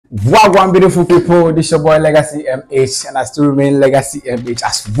One beautiful people, this is your boy Legacy MH, and I still remain Legacy MH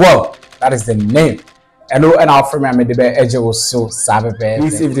as well. That is the name. Hello, and our friend me the edge was so savvy.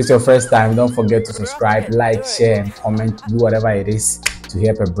 Please, if this is your first time, don't forget to subscribe, like, share, and comment, do whatever it is to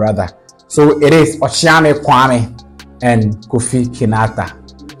help a brother. So it is Ochiame Kwame and Kofi Kinata.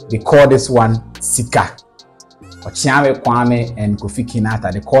 They call this one Sika. Ochiame Kwame and Kofi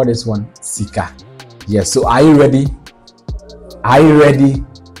Kinata. They call this one Sika. Yes. So are you ready? Are you ready?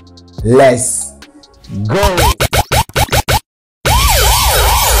 Let's go.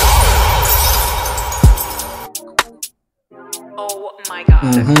 Oh my God.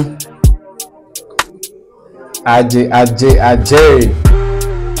 Ajay.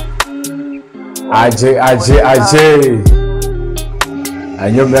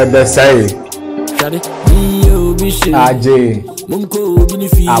 And you better say Ajay.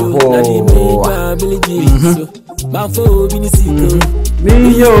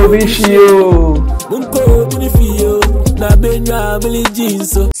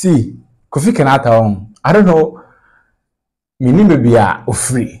 See, Kofi Kenata, I don't know. Maybe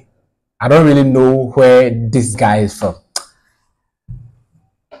free. I don't really know where this guy is from.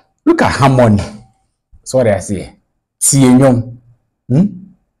 Look at harmony. That's what I say.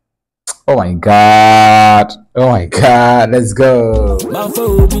 Oh my God. Oh my God. Let's go.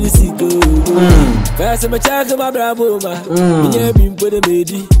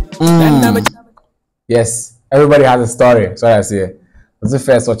 Yes. Everybody has a story. That's what I say. What's the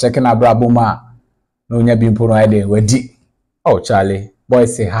first? So checking out Brabuma. No, you're being put on idea. We're deep. Oh, Charlie. Boy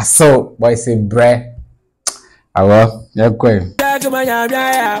say hustle. Boy say bread. I will. Yeah, going.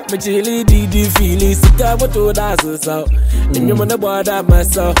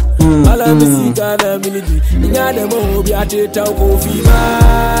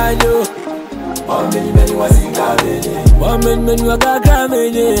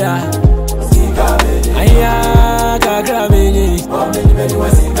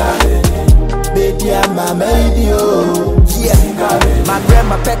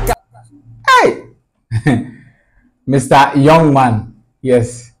 Hey, Mr. Young Man,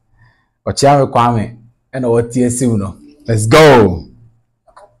 yes. Ochiame Kwame and OTS Uno. Let's go.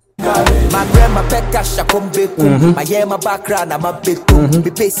 My grandma pekka shakombe my yema background I'm a big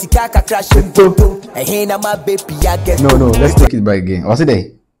be Sika crashing boom and hina my baby I get No, let's take it back again. What's it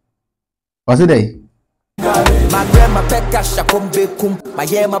day? What's it day? My grandma pekka shakombe my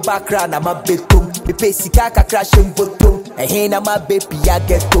yema background I'm a big be Sika crashing boom and hina my baby I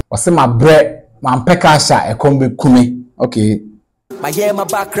get What's my bread? My pekka sha e kombe kumi. Okay. My yema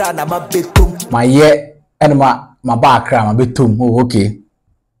background I'm a big my ye and my background I'm a bit tum. Oh, okay.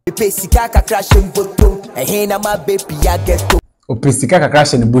 Sika crashing boom and hina my baby I get to. O Sika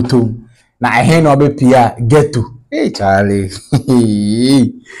crashing boom. Na hina baby I get to. Hey Charlie.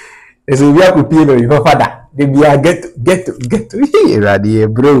 It's a real kupino your father. They be a get to. Hey ready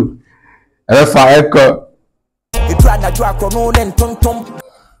bro. Efa eko. Edra na dra krono nen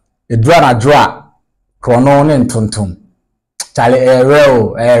tontom. Charlie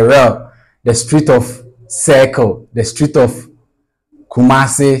real. The street of Circle, the street of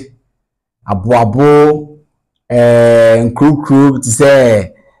Kumasi, Abuabo, Nkru, to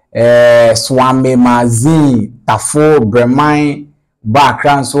say, Swame Mazi, Tafo, Bremai,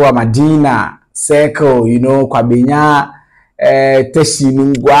 background, so Madina, Circle, you know, Kwabenya, Teshi,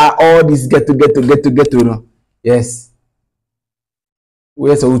 Nungwa, all this get to, you know. Yes.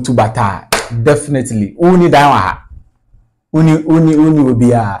 Where's Utu Bata? Definitely. Uni Dawaha. Uni will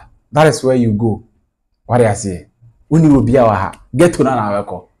be a. That is where you go. What do I say? Uni will be our get to na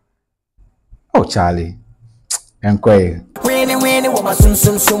weko. Oh Charlie. Enquire. Winnie wana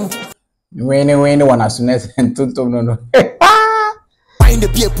sum. Winnie wana sunes and tum no. Find the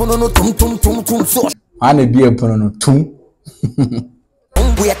people no tum so. Ane be a no tum.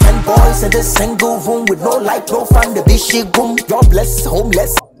 We are 10 boys in this single room with no light, no fun. The bishi boom. God bless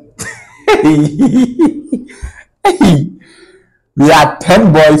homeless. Hey. We are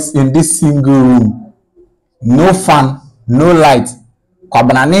 10 boys in this single room. No fun, no light.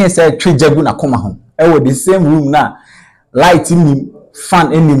 Kwabanane say tree jagu na koma home. The same room na light in him,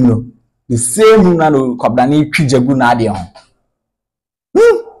 fun in him no. The same room na no kwabanane tree jagu na ade home.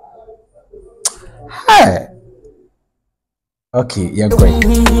 Hey. Okay, you're great.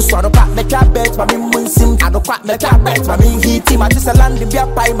 So I don't pack the carpet, my mean sim. I don't pack the carpet, my mean heat. My just a land the beer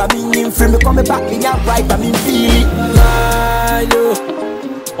pie, my mean free. Me coming back in your right, my mean feel.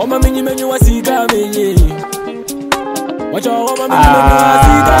 Oh my mini menu was Sika By. Watch out, my mini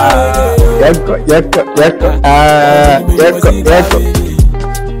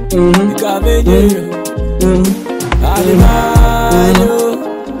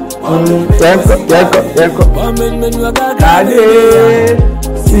Yeko. Kade.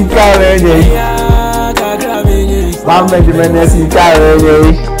 Sika wenye. Mama jimene sika wenye.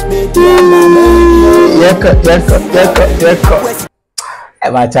 Yeko.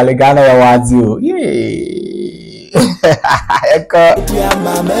 Eba chale gana ya wazi o. Yeko.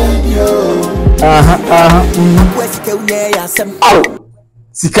 Au.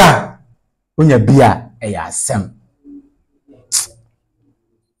 Sika. Unya bia eyasem.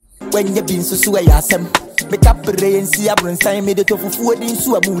 When you been so yasem. Make up rain see a brun sign me the tofu food in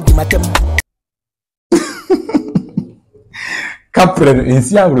so moody matem. Kapre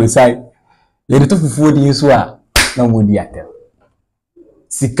insi abro sai. Le de tofu di so a na moody atem.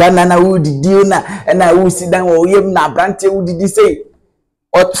 Sika na wudi dio na wu sidan wo yem na brante wudi say.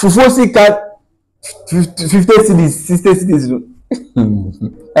 Fufu sika 50 cedis, 60 cedis.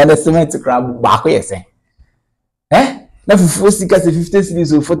 And the cement crab back here say. Na fufu sika se 50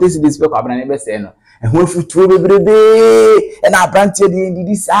 cedis or 40 cedis pe kwabra na be say no. And when futu bebrebe and na brante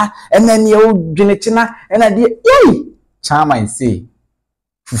di sa and then you dwene china and ade chama say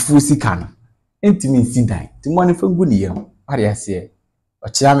fufu sika no. Entimi sidan. Ti money fa gu ne yam. Wari ase.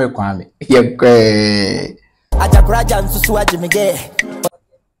 Ochia me kwame. Yekwe. Ajakraja nsusu ajimege.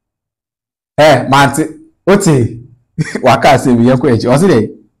 Manti. Oti. Waka se bi yekwe echi. Osi de.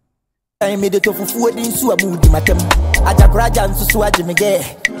 I made it tofu food in so moody matem. Ajakraja nsusu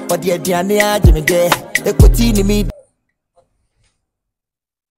ajimege. Odi aduane ajimege. Ekoti ni mi.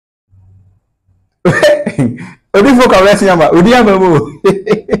 Odi foka wesi yamba. Odi yamba mo.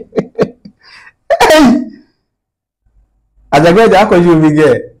 Ajagraja akoju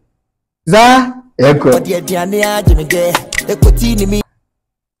bige. Za eko. Odi aduane ajimege. Ekoti ni mi.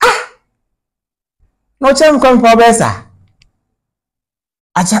 No chem kwa mpa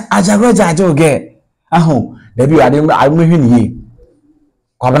Ajagraja ajoge. Aho, debi ade ni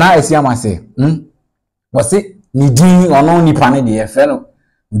kwabana esiama se. Wose ni din ono nipa ne de efe no.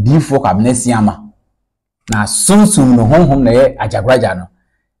 Udifo kwabana esiama. Na sunsum no honhom na ye ajagraja no.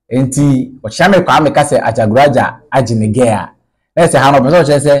 Enti ochame kwa ameka se ajagraja ajinege a. Na se ha no beso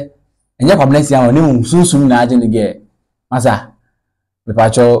che se enye kwabana esiama ni mu sunsum na ajinege. Masa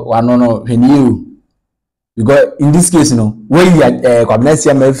mepacho wano no hweniu. Because in this case, when you are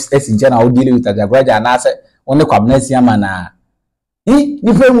Kwabnesiam in general dealing with Ajagraja and answer only Kwabnesiam and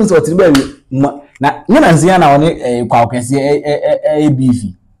the famous or Tibet. Now, Ziana only Kwakens a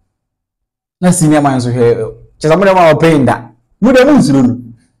beefy. No senior man so here. Just a of paying that. Muda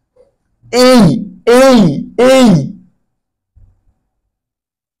Munzun.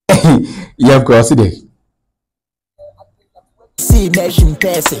 You have crossed it. See, nation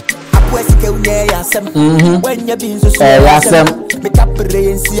person. When you been so make up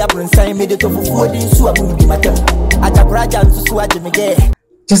rain, see a brun sign me the tofu food in so moody matem. Ajakraja nsusu ajimege.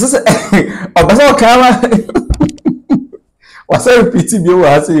 Jesus, obaso kama. Wasa repeat bi o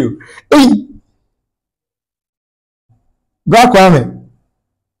ase yo. Bra kwame.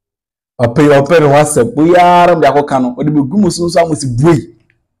 Ope no wasa buyara mde akoka no odi be gumu so amosi buei.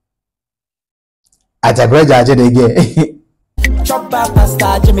 Ajagraja aje de ge. Chop back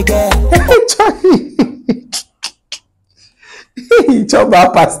pasta jimege. Chop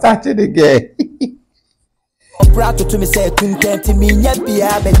back pasta jimege. Operato to me say content me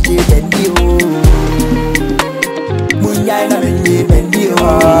nyabia beje bendio. Munya na benje bendio.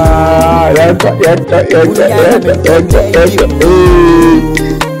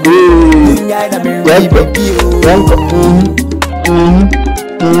 Munya na benje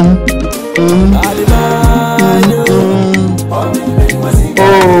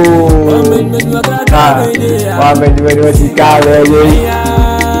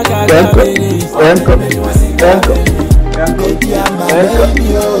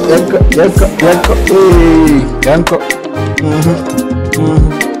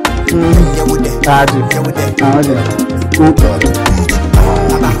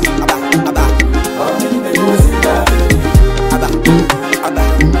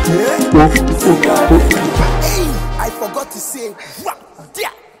I forgot to say.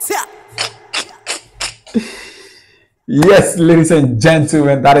 Yes, ladies and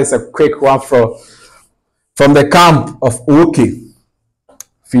gentlemen, that is a quick one from the camp of Oki,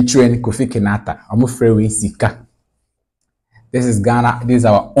 featuring Kofi Kinata. I'm afraid we Sika. This is Ghana. This is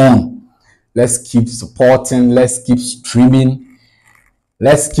our own. Let's keep supporting. Let's keep streaming.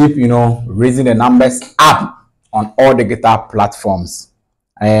 Let's keep, raising the numbers up on all the guitar platforms.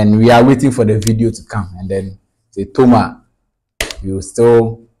 And we are waiting for the video to come. And then say, Toma, you will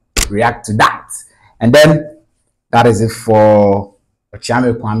still react to that. And then that is it for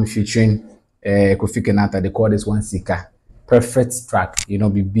Ochame Kwame featuring Kofi Kenata. They call this one Sika. perfect track. You know,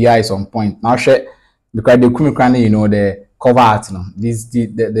 BBI is on point. Now share because the Kumi, you know, the cover art, you know,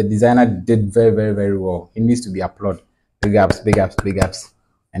 the designer did very well. He needs to be applauded. Big ups, big ups, big ups.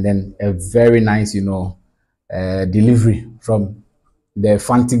 And then a very nice, you know, delivery from the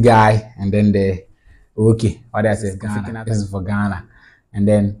Fanti guy, and then the okay, what I say, Ghana. This is for Ghana. And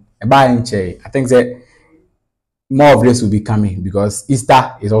then a buy in chair. I think that more of this will be coming because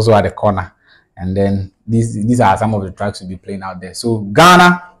Easter is also at the corner. And then these are some of the tracks we'll be playing out there. So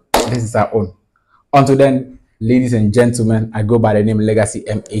Ghana, this is our own. Until then, ladies and gentlemen, I go by the name Legacy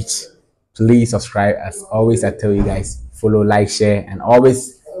MH. Please subscribe. As always, I tell you guys, follow, like, share, and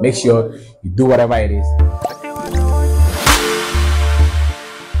always make sure you do whatever it is.